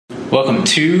Welcome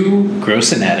to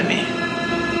Gross Anatomy.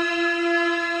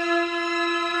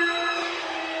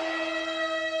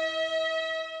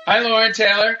 Hi, Lauren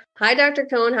Taylor. Hi, Dr.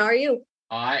 Cohen. How are you?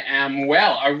 I am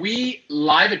well. Are we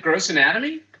live at Gross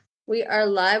Anatomy? We are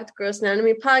live with Gross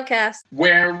Anatomy podcast.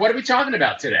 What are we talking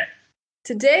about today?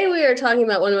 Today, we are talking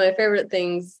about one of my favorite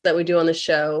things that we do on the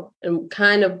show. And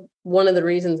kind of one of the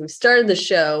reasons we started the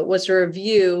show was to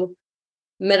review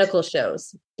medical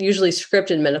shows, usually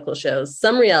scripted medical shows,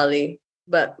 some reality,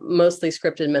 but mostly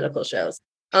scripted medical shows.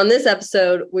 On this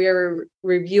episode, we are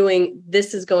reviewing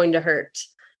This Is Going to Hurt,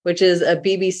 which is a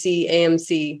BBC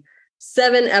AMC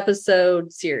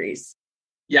 7-episode series.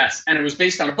 Yes, and it was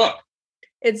based on a book.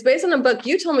 It's based on a book.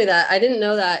 You told me that. I didn't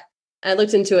know that. I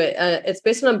looked into it. It's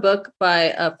based on a book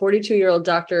by a 42-year-old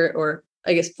doctor, or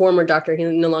I guess former doctor. He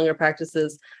no longer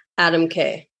practices, Adam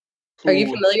Kay. Are you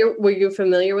familiar? Were you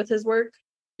familiar with his work?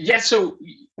 Yeah. So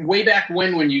way back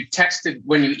when you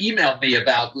emailed me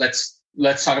about let's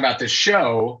talk about this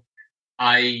show,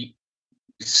 I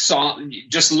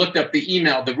just looked up the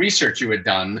email, the research you had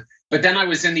done. But then I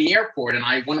was in the airport,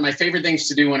 and one of my favorite things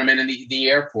to do when I'm in the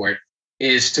airport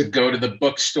is to go to the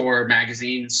bookstore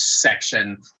magazine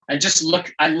section and just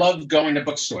look. I love going to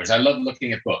bookstores. I love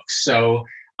looking at books. So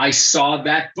I saw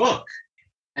that book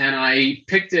and I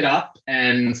picked it up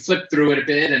and flipped through it a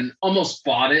bit and almost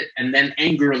bought it. And then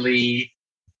angrily,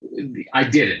 I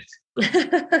didn't. Is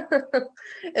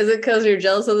it because you're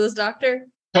jealous of this doctor?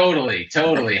 Totally.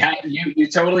 You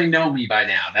totally know me by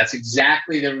now. That's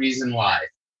exactly the reason why.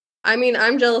 I mean,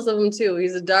 I'm jealous of him too.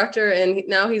 He's a doctor, and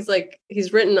now he's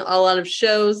written a lot of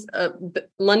shows.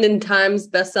 London Times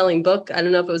bestselling book. I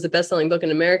don't know if it was a bestselling book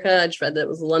in America. I just read that it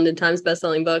was a London Times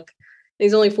bestselling book.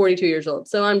 He's only 42 years old,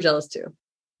 so I'm jealous too.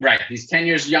 Right. He's 10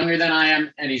 years younger than I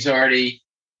am, and he's already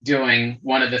doing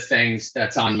one of the things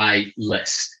that's on my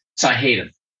list. So I hate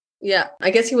him. Yeah, I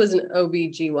guess he was an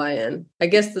OB-GYN. I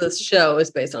guess the show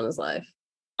is based on his life.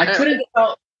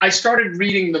 I started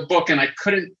reading the book, and I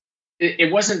couldn't.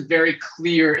 It wasn't very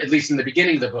clear, at least in the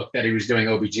beginning of the book, that he was doing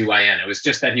OB-GYN. It was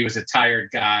just that he was a tired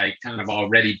guy, kind of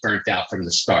already burnt out from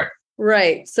the start.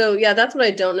 Right. So, yeah, that's what I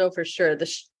don't know for sure.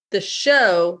 The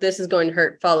show, This Is Going to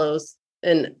Hurt, follows,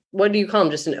 and what do you call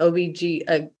him? Just an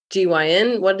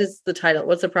OB-GYN? What is the title?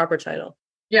 What's the proper title?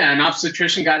 Yeah, an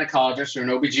obstetrician gynecologist or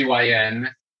an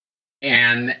OB-GYN.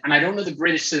 And I don't know the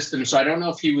British system, so I don't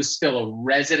know if he was still a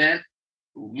resident.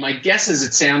 My guess is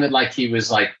it sounded like he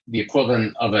was like the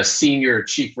equivalent of a senior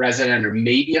chief resident or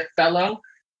maybe a fellow.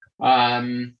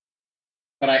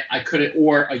 But I couldn't,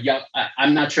 or a young,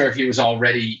 I'm not sure if he was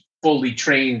already fully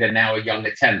trained and now a young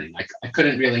attending. I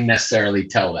couldn't really necessarily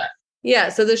tell that. Yeah.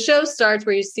 So the show starts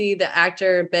where you see the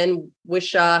actor, Ben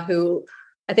Whishaw, who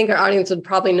I think our audience would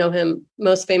probably know him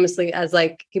most famously as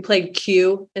he played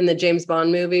Q in the James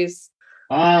Bond movies.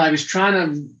 I was trying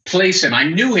to place him. I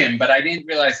knew him, but I didn't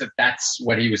realize that that's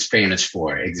what he was famous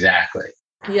for. Exactly.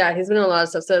 Yeah, he's been in a lot of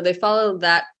stuff. So they follow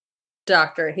that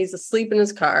doctor. He's asleep in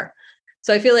his car.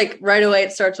 So I feel like right away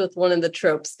it starts with one of the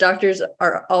tropes. Doctors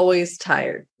are always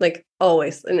tired,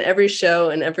 always, in every show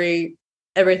and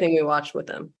everything we watch with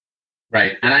them.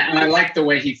 Right. And I like the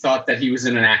way he thought that he was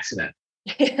in an accident.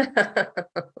 Yeah.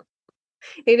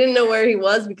 He didn't know where he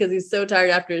was because he's so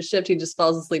tired after his shift. He just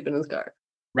falls asleep in his car.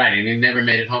 Right. And he never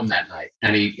made it home that night.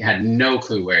 And he had no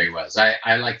clue where he was.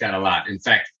 I like that a lot. In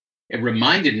fact, it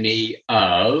reminded me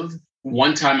of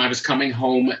one time I was coming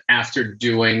home after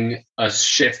doing a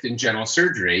shift in general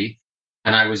surgery.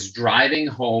 And I was driving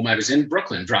home. I was in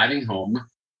Brooklyn driving home.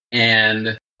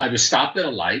 And I was stopped at a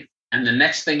light. And the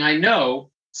next thing I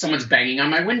know, someone's banging on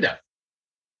my window.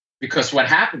 Because what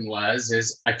happened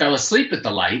is I fell asleep at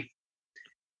the light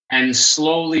and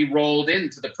slowly rolled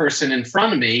into the person in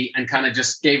front of me and kind of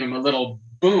just gave him a little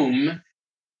boom.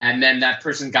 And then that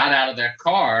person got out of their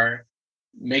car,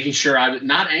 making sure I was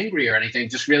not angry or anything,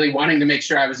 just really wanting to make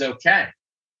sure I was okay.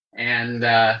 And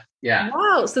yeah.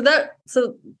 Wow. So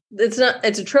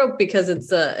it's a trope because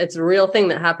it's a real thing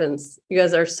that happens. You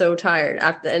guys are so tired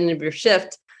after the end of your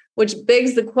shift, which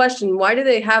begs the question, why do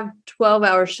they have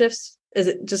 12-hour shifts? Is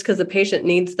it just because the patient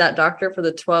needs that doctor for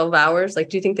the 12 hours? Do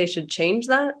you think they should change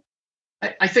that?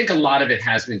 I think a lot of it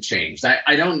has been changed.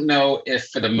 I don't know if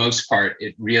for the most part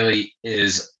it really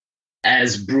is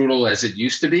as brutal as it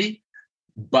used to be,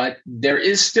 but there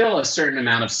is still a certain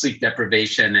amount of sleep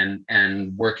deprivation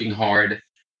and working hard.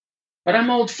 But I'm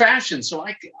old fashioned, so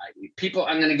I'm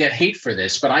going to get hate for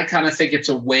this, but I kind of think it's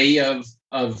a way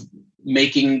of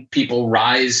making people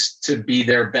rise to be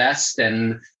their best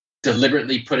and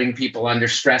deliberately putting people under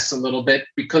stress a little bit,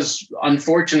 because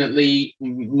unfortunately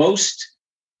most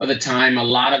of the time, a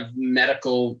lot of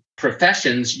medical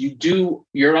professions,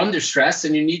 you're under stress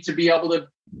and you need to be able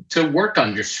to work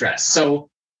under stress. So,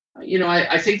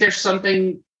 I think there's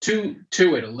something to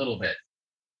it a little bit.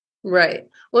 Right.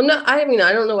 Well, no, I mean,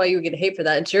 I don't know why you would get hate for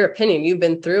that. It's your opinion. You've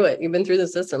been through it. You've been through the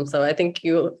system. So I think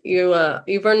you've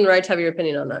earned the right to have your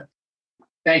opinion on that.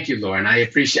 Thank you, Lauren. I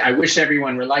wish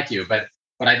everyone were like you, but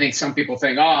I think some people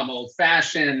think, oh, I'm old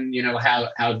fashioned.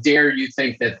 How dare you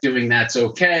think that doing that's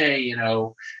okay?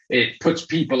 It puts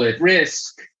people at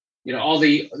risk.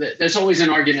 There's always an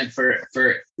argument for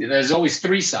there's always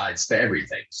three sides to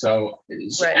everything. So,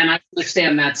 right. And I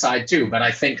understand that side too. But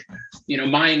I think,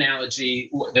 my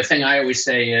analogy, the thing I always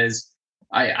say is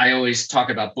I always talk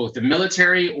about both the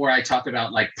military, or I talk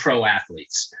about like pro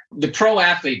athletes. The pro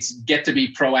athletes get to be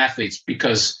pro athletes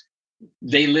because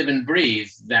they live and breathe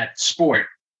that sport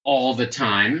all the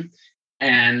time.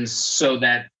 And so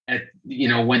that,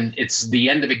 when it's the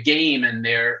end of a game and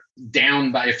they're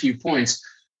down by a few points,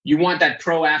 you want that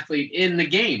pro athlete in the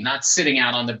game, not sitting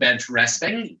out on the bench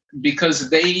resting,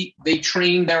 because they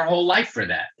train their whole life for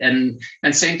that. And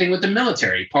same thing with the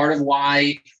military. Part of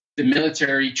why the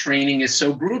military training is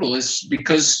so brutal is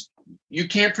because you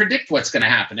can't predict what's going to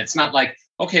happen. It's not like,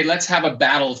 okay, let's have a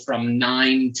battle from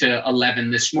 9 to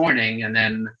 11 this morning and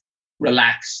then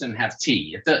relax and have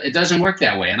tea. It doesn't work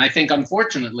that way. And I think,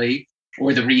 unfortunately,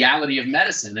 or the reality of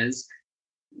medicine is,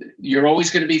 you're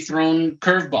always going to be thrown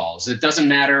curveballs. It doesn't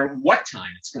matter what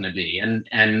time it's going to be.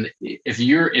 And if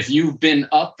you've been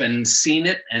up and seen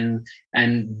it and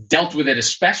dealt with it,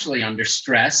 especially under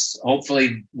stress,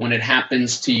 hopefully when it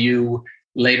happens to you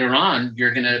later on,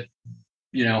 you're going to,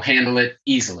 handle it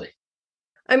easily.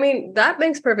 I mean, that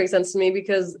makes perfect sense to me,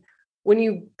 because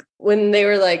when they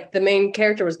were like, the main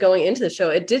character was going into the show,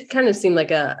 it did kind of seem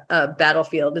like a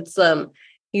battlefield. It's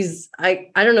I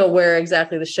don't know where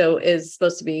exactly the show is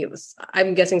supposed to be.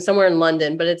 I'm guessing somewhere in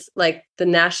London, but it's like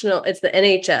it's the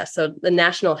NHS, so the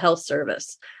National Health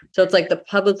Service. So it's like the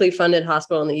publicly funded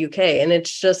hospital in the UK. And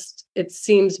it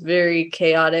seems very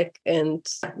chaotic, and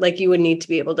like you would need to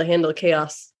be able to handle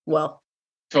chaos well.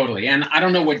 Totally. And I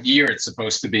don't know what year it's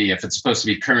supposed to be, if it's supposed to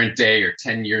be current day or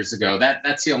 10 years ago.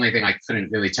 That's the only thing I couldn't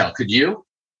really tell. Could you?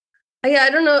 Yeah, I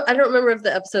don't know. I don't remember if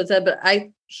the episode said, but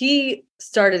he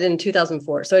started in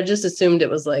 2004. So I just assumed it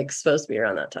was like supposed to be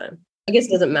around that time. I guess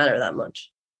it doesn't matter that much.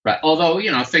 Right. Although,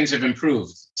 things have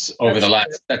improved over the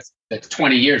last, that's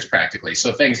 20 years practically.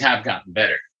 So things have gotten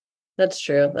better. That's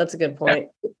true. That's a good point.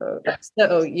 Yeah.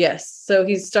 So yes. So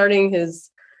he's starting his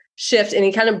shift and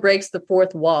he kind of breaks the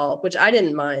fourth wall, which I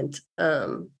didn't mind.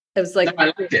 It was like, no, I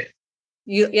liked it.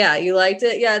 You liked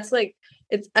it. Yeah.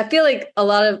 I feel like a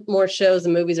lot of more shows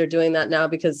and movies are doing that now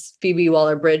because Phoebe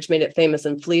Waller-Bridge made it famous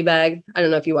in Fleabag. I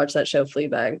don't know if you watched that show,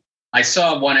 Fleabag. I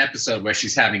saw one episode where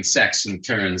she's having sex and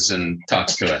turns and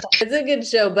talks to us. It's a good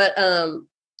show, but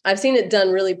I've seen it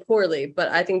done really poorly, but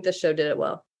I think this show did it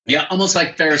well. Yeah, almost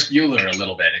like Ferris Bueller a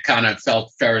little bit. It kind of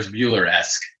felt Ferris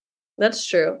Bueller-esque. That's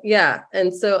true. Yeah.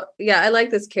 And so, I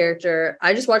like this character.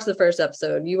 I just watched the first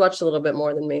episode. You watched a little bit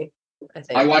more than me, I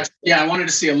think. I wanted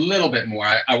to see a little bit more.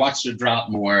 I watched her drop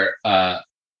more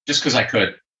just because I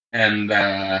could. And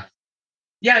I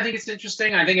think it's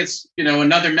interesting. I think it's,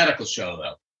 another medical show,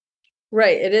 though.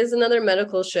 Right. It is another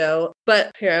medical show.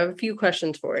 But here, I have a few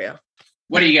questions for you.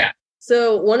 What do you got?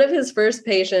 So one of his first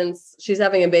patients, she's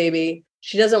having a baby.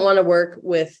 She doesn't want to work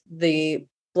with the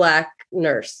Black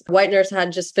nurse. White nurse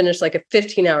had just finished like a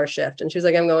 15-hour shift. And she was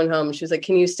like, I'm going home. She was like,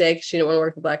 can you stay? Because she didn't want to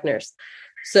work with the Black nurse.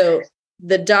 So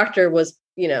the doctor was,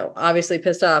 obviously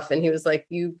pissed off. And he was like,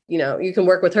 you can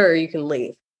work with her, or you can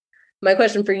leave. My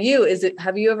question for you is,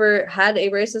 have you ever had a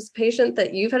racist patient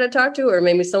that you've had to talk to, or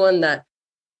maybe someone that,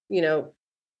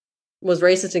 was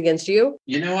racist against you?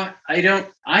 You know what? I don't,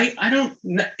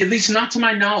 at least not to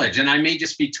my knowledge. And I may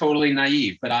just be totally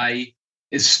naive, but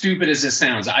as stupid as it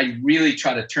sounds, I really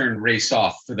try to turn race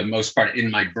off for the most part in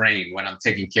my brain when I'm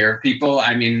taking care of people.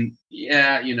 I mean,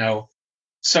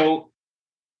 so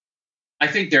I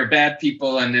think they're bad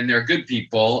people and then they're good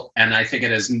people. And I think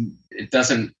it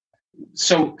doesn't.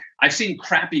 So I've seen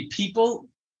crappy people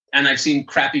and I've seen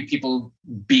crappy people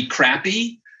be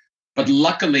crappy. But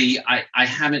luckily, I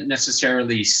haven't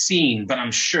necessarily seen, but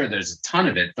I'm sure there's a ton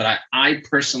of it. But I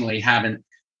personally haven't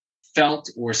felt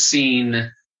or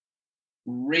seen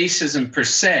racism per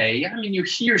se. I mean, you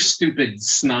hear stupid,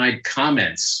 snide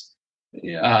comments,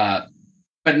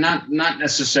 but not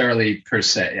necessarily per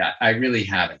se. I really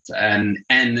haven't. And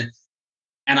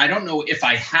I don't know if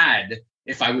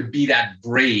I would be that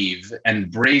brave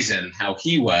and brazen how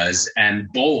he was and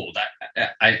bold.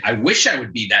 I wish I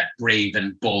would be that brave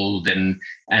and bold and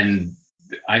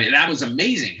I mean, that was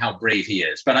amazing how brave he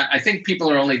is. But I think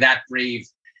people are only that brave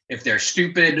if they're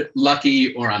stupid,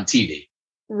 lucky, or on TV.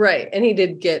 Right. And he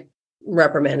did get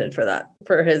reprimanded for that,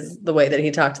 for the way that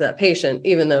he talked to that patient,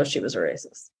 even though she was a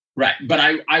racist. Right. But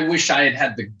I wish I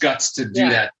had the guts to do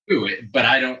that too. But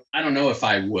I don't know if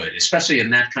I would, especially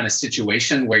in that kind of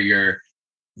situation where you're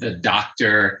the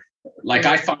doctor. Like,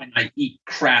 I find I eat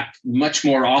crap much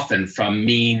more often from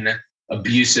mean,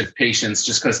 abusive patients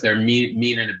just because they're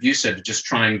mean and abusive, just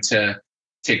trying to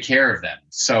take care of them.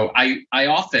 So I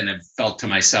often have felt to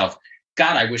myself,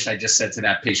 God, I wish I just said to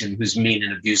that patient who's mean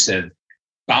and abusive,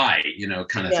 bye,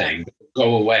 kind of thing,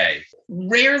 go away.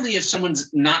 Rarely, if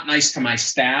someone's not nice to my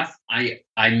staff, I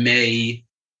may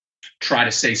try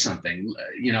to say something.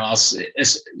 I'll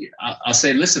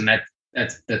say, listen,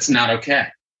 that's not okay.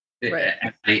 Right.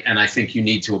 And I think you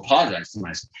need to apologize to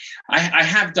myself. I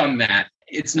have done that.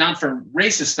 It's not for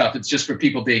racist stuff. It's just for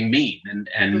people being mean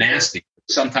and nasty.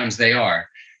 Sometimes they are.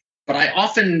 But I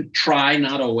often try,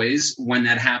 not always, when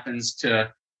that happens I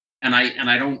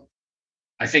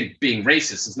think being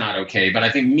racist is not okay, but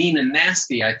I think mean and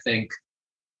nasty, I think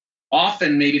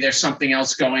often maybe there's something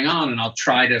else going on, and I'll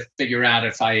try to figure out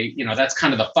if that's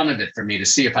kind of the fun of it for me, to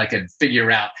see if I could figure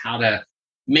out how to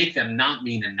make them not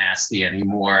mean and nasty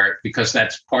anymore, because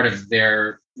that's part of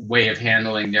their way of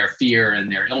handling their fear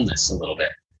and their illness a little bit.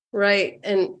 Right.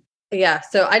 And yeah,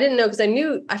 so I didn't know, because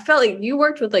I felt like you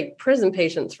worked with like prison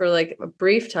patients for like a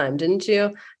brief time, didn't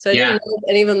you? So I didn't know if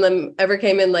any of them ever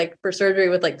came in like for surgery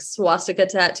with like swastika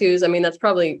tattoos. I mean, that's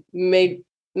probably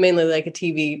mainly like a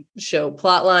TV show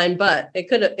plot line, but it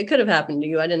could have happened to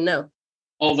you. I didn't know.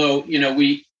 Although,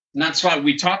 we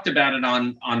talked about it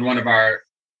on one of our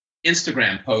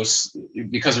Instagram posts,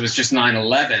 because it was just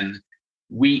 9/11.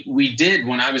 We did,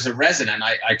 when I was a resident,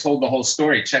 I told the whole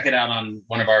story. Check it out on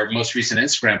one of our most recent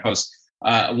Instagram posts,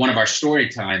 one of our story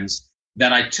times,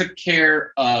 that I took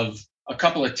care of a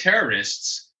couple of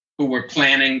terrorists who were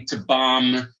planning to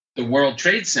bomb the World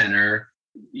Trade Center.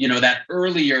 There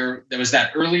was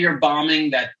that earlier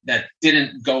bombing that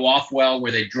didn't go off well,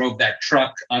 where they drove that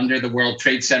truck under the World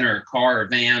Trade Center, a car or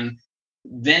van.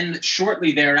 Then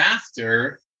shortly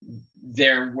thereafter,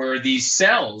 there were these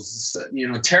cells,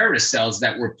 terrorist cells,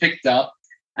 that were picked up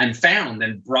and found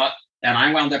and brought, and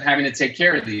I wound up having to take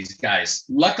care of these guys.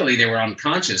 Luckily, they were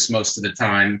unconscious most of the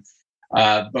time,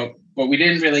 but we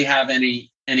didn't really have any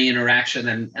interaction.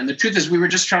 And the truth is, we were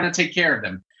just trying to take care of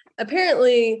them.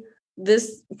 Apparently,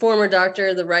 this former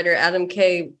doctor, the writer Adam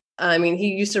Kay, he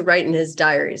used to write in his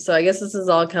diaries. So I guess this is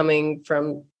all coming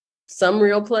from some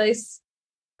real place.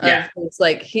 Yeah. It's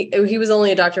like he was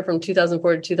only a doctor from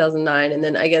 2004 to 2009. And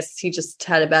then I guess he just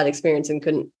had a bad experience and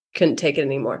couldn't take it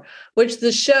anymore, which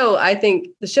I think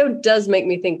the show does make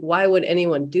me think, why would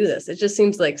anyone do this? It just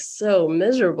seems like so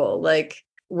miserable, like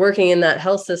working in that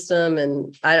health system.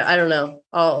 And I don't know,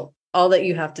 all that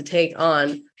you have to take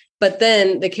on. But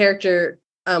then the character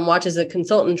watches a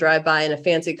consultant drive by in a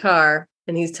fancy car,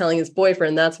 and he's telling his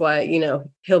boyfriend that's why,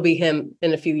 he'll be him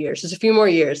in a few years, just a few more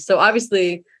years. So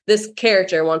obviously this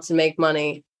character wants to make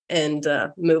money and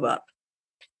move up.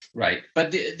 Right.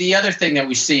 But the other thing that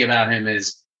we see about him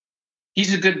is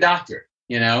he's a good doctor,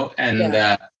 and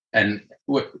I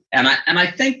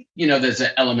think, there's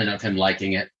an element of him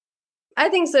liking it. I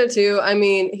think so too. I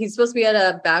mean, he's supposed to be at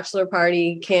a bachelor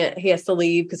party. He has to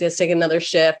leave because he has to take another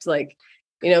shift. Like,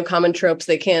 common tropes.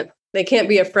 They can't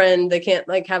be a friend. They can't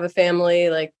like have a family.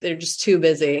 Like, they're just too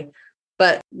busy.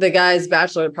 But the guy's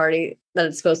bachelor party that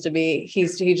it's supposed to be, he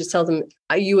just tells him,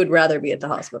 you would rather be at the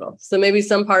hospital. So maybe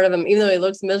some part of him, even though he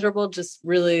looks miserable, just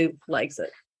really likes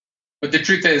it. But the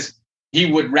truth is,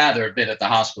 he would rather have been at the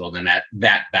hospital than at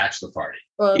that bachelor party.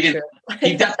 Well, he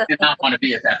definitely did not want to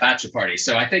be at that bachelor party.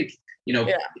 So I think,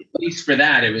 at least for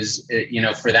that, it was,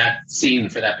 for that scene,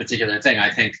 for that particular thing, I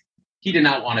think he did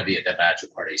not want to be at that bachelor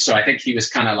party. So I think he was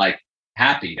kind of like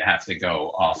happy to have to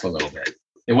go off a little bit.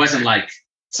 It wasn't like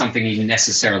something he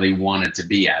necessarily wanted to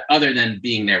be at, other than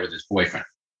being there with his boyfriend.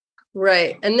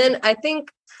 Right. And then I think,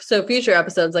 so future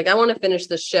episodes, like I want to finish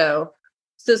the show.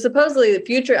 So supposedly the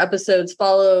future episodes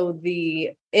follow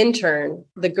the intern,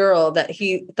 the girl that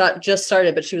he thought just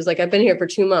started, but she was like, I've been here for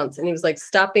 2 months. And he was like,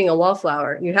 stop being a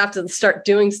wallflower. You have to start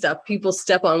doing stuff. People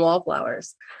step on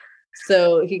wallflowers.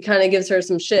 So he kind of gives her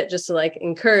some shit just to like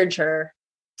encourage her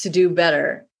to do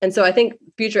better. And so I think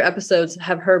future episodes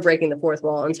have her breaking the fourth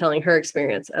wall and telling her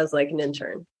experience as like an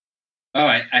intern. Oh,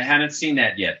 I hadn't seen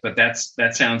that yet, but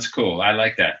that sounds cool. I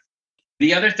like that.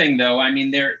 The other thing, though, I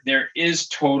mean, there is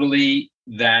totally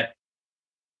that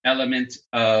element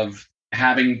of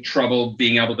having trouble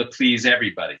being able to please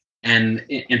everybody. And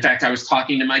in fact, I was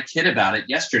talking to my kid about it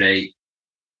yesterday.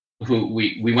 who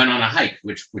we went on a hike,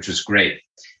 which was great.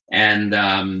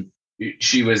 And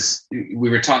we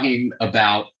were talking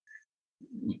about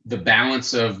the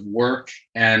balance of work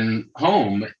and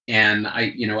home. And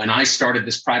I started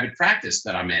this private practice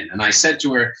that I'm in. And I said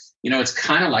to her, it's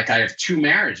kind of like I have two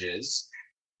marriages,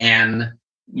 and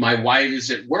my wife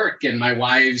is at work and my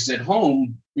wife's at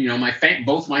home.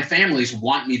 Both my families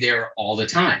want me there all the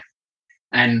time.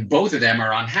 And both of them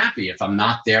are unhappy if I'm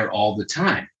not there all the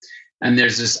time. And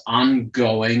there's this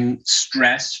ongoing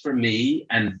stress for me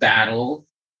and battle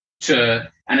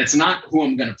and it's not who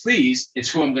I'm going to please, it's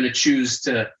who I'm going to choose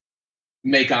to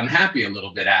make unhappy a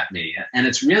little bit at me. And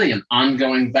it's really an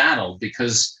ongoing battle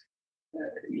because,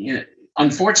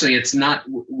 unfortunately, it's not,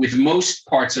 with most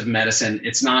parts of medicine,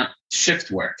 it's not shift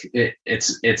work.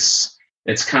 It's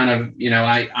kind of,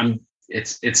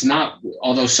 it's not,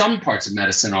 although some parts of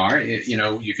medicine are,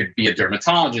 you could be a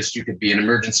dermatologist, you could be an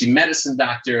emergency medicine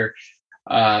doctor,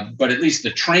 but at least the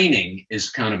training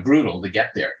is kind of brutal to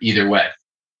get there either way.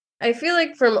 I feel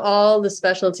like from all the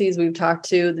specialties we've talked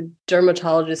to, the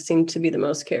dermatologists seem to be the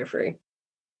most carefree,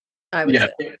 I would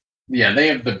say. Yeah,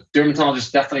 the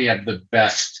dermatologists definitely have the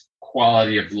best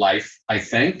quality of life, I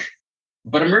think.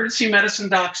 But emergency medicine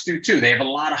docs do too. They have a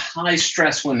lot of high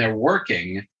stress when they're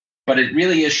working, but it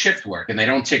really is shift work, and they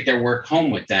don't take their work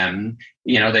home with them.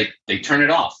 They turn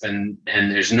it off, and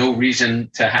there's no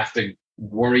reason to have to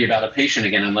worry about a patient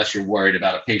again unless you're worried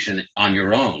about a patient on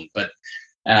your own. But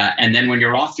and then when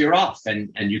you're off,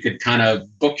 and you could kind of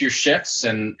book your shifts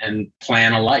and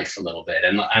plan a life a little bit.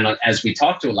 And as we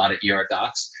talk to a lot of ER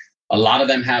docs, a lot of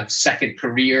them have second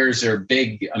careers or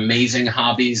big, amazing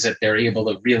hobbies that they're able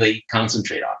to really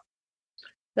concentrate on.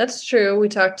 That's true. We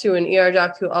talked to an ER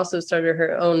doc who also started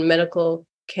her own medical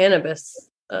cannabis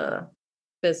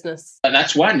business. And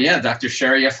that's one, yeah, Dr.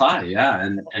 Sherry Afai, yeah,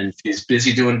 and she's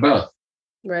busy doing both.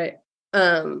 Right.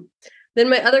 Then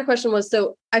my other question was,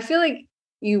 so I feel like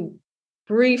you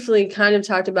briefly kind of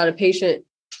talked about a patient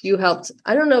you helped.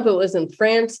 I don't know if it was in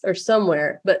France or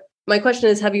somewhere, but my question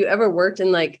is, have you ever worked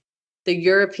in like the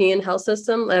European health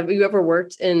system? Have you ever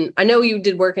worked in, I know you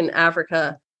did work in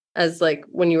Africa as like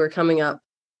when you were coming up,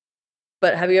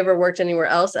 but have you ever worked anywhere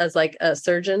else as like a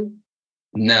surgeon?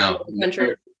 No,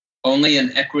 only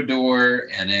in Ecuador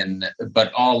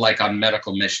but all like on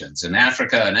medical missions in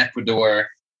Africa and Ecuador,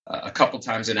 a couple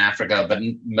times in Africa,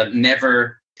 but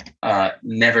never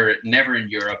in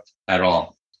Europe at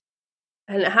all.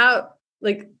 And how,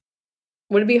 like,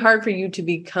 would it be hard for you to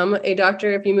become a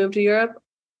doctor if you moved to Europe,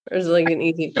 or is it like an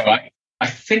easy? So I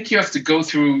think you have to go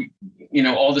through,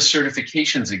 all the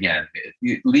certifications again.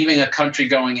 Leaving a country,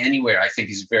 going anywhere, I think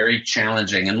is very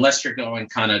challenging unless you're going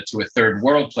kind of to a third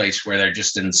world place where they're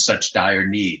just in such dire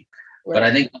need. Right. But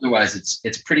I think otherwise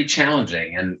it's pretty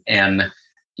challenging. And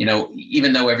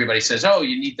even though everybody says, oh,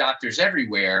 you need doctors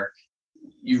everywhere,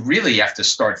 you really have to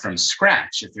start from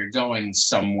scratch if you're going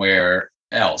somewhere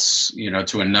else,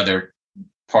 to another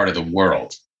part of the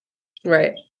world.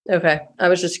 Right. Okay. I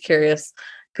was just curious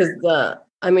because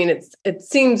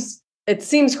it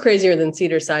seems crazier than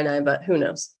Cedars-Sinai, but who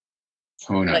knows?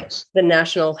 Who knows? Like the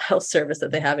National Health Service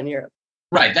that they have in Europe.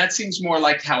 Right. That seems more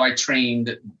like how I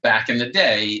trained back in the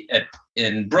day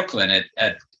in Brooklyn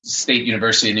at State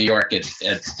University of New York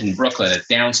in Brooklyn at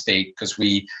Downstate, because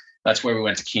that's where we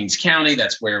went to Kings County.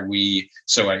 That's where it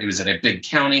was at a big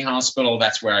county hospital.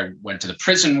 That's where I went to the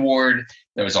prison ward.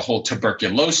 There was a whole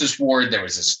tuberculosis ward. There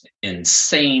was this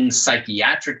insane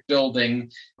psychiatric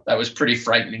building that was pretty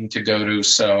frightening to go to.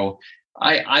 So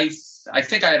I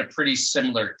think I had a pretty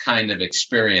similar kind of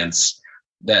experience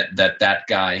that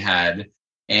guy had.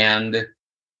 And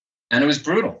it was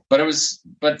brutal,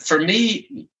 but for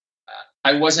me,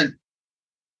 it was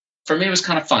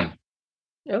kind of fun.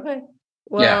 Okay.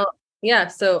 Well, yeah.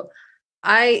 So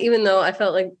even though I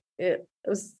felt like it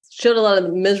showed a lot of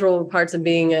the miserable parts of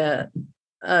being a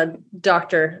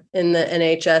doctor in the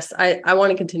NHS, I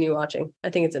want to continue watching.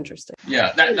 I think it's interesting.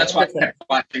 Yeah, that's why I kept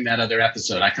watching that other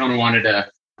episode. I kind of wanted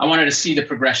to see the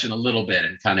progression a little bit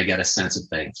and kind of get a sense of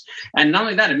things. And not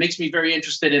only that, it makes me very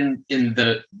interested in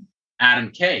the Adam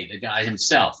Kay, the guy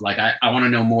himself. Like I want to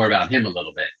know more about him a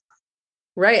little bit.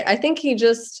 Right. I think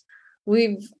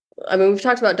we've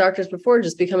talked about doctors before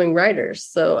just becoming writers.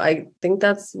 So I think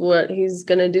that's what he's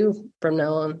going to do from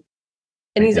now on.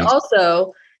 And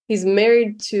he's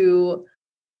married to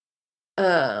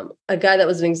a guy that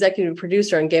was an executive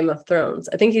producer on Game of Thrones.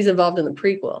 I think he's involved in the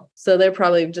prequel. So they're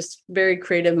probably just very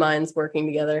creative minds working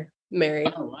together,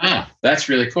 married. Oh, wow. That's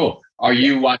really cool. Are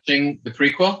you watching the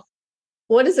prequel?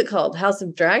 What is it called? House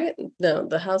of Dragon? No,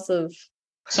 the House of...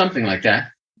 Something like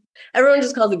that. Everyone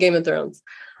just calls it Game of Thrones.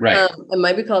 Right. It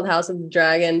might be called House of the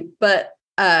Dragon, but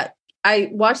I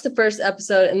watched the first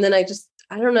episode and then I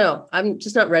don't know. I'm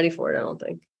just not ready for it, I don't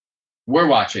think. We're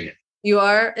watching it. You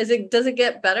are? Does it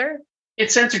get better?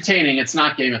 It's entertaining. It's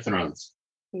not Game of Thrones.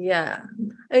 Yeah.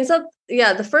 And so,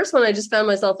 yeah, the first one, I just found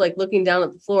myself like looking down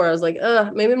at the floor. I was like,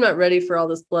 maybe I'm not ready for all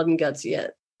this blood and guts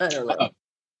yet. I don't know.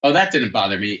 Oh, that didn't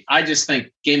bother me. I just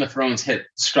think Game of Thrones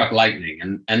struck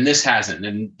lightning and this hasn't.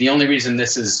 And the only reason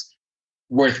this is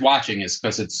worth watching is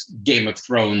because it's Game of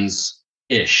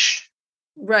Thrones-ish.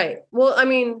 Right. Well, I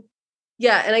mean,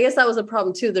 yeah, and I guess that was a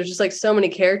problem too. There's just like so many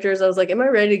characters. I was like, am I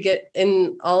ready to get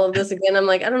in all of this again? I'm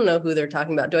like, I don't know who they're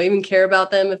talking about. Do I even care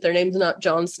about them if their name's not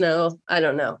Jon Snow? I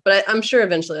don't know. But I'm sure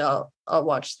eventually I'll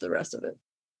watch the rest of it.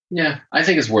 Yeah, I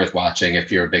think it's worth watching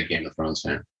if you're a big Game of Thrones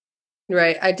fan.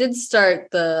 Right. I did start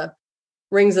the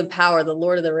Rings of Power, the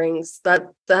Lord of the Rings. That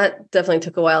definitely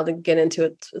took a while to get into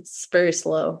it. It's very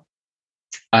slow.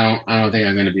 I don't think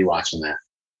I'm going to be watching that.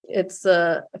 It's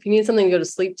if you need something to go to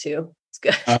sleep to, it's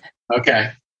good.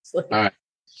 Okay. All right.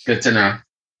 Good to know.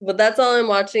 But that's all I'm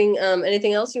watching.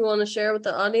 Anything else you want to share with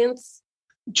the audience?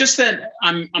 Just that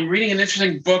I'm reading an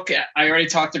interesting book. I already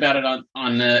talked about it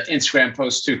on the Instagram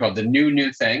post too, called The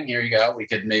New Thing. Here you go. We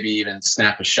could maybe even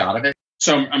snap a shot of it.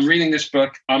 So I'm reading this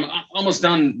book. I'm almost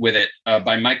done with it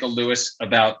by Michael Lewis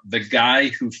about the guy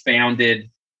who founded,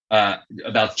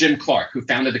 about Jim Clark, who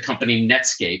founded the company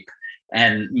Netscape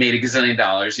and made $1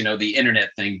 gazillion, the internet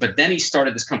thing. But then he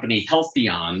started this company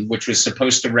Healthion, which was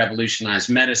supposed to revolutionize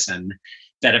medicine,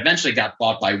 that eventually got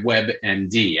bought by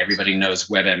WebMD. Everybody knows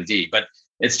WebMD, but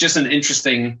it's just an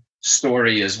interesting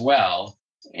story as well.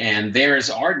 And there's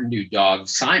our new dog,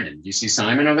 Simon. Do you see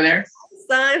Simon over there?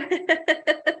 Simon.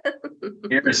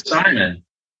 Here's Simon.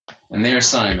 And there's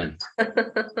Simon.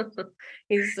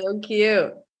 He's so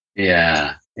cute.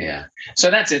 Yeah.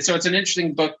 So that's it. So it's an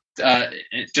interesting book,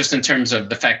 just in terms of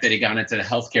the fact that he got into the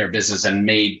healthcare business and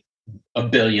made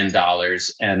 $1 billion.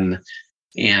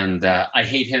 And I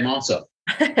hate him also.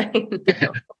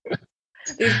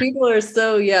 These people are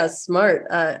so smart.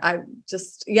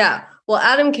 Well,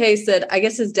 Adam Kay said, I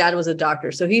guess his dad was a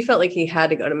doctor, so he felt like he had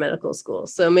to go to medical school.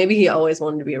 So maybe he always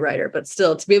wanted to be a writer, but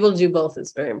still, to be able to do both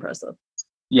is very impressive.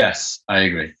 Yes, I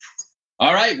agree.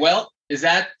 All right. Well,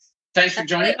 thanks for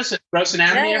joining us at Gross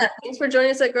Anatomy. Yeah, thanks for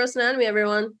joining us at Gross Anatomy,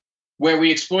 everyone. Where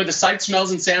we explore the sights,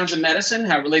 smells, and sounds of medicine,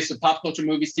 how it relates to pop culture,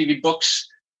 movies, TV, books,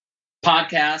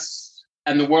 podcasts,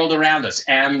 and the world around us.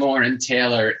 Anne Lauren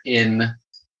Taylor in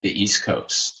the East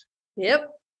Coast. Yep.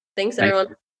 Thanks,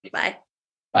 everyone. Bye.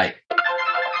 Bye.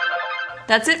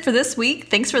 That's it for this week.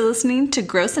 Thanks for listening to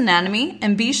Gross Anatomy,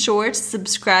 and be sure to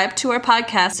subscribe to our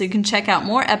podcast so you can check out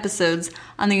more episodes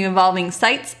on the evolving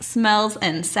sights, smells,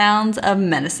 and sounds of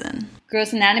medicine.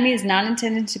 Gross Anatomy is not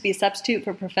intended to be a substitute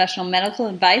for professional medical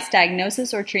advice,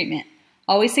 diagnosis, or treatment.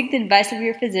 Always seek the advice of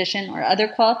your physician or other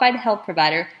qualified health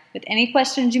provider with any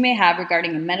questions you may have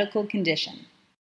regarding a medical condition.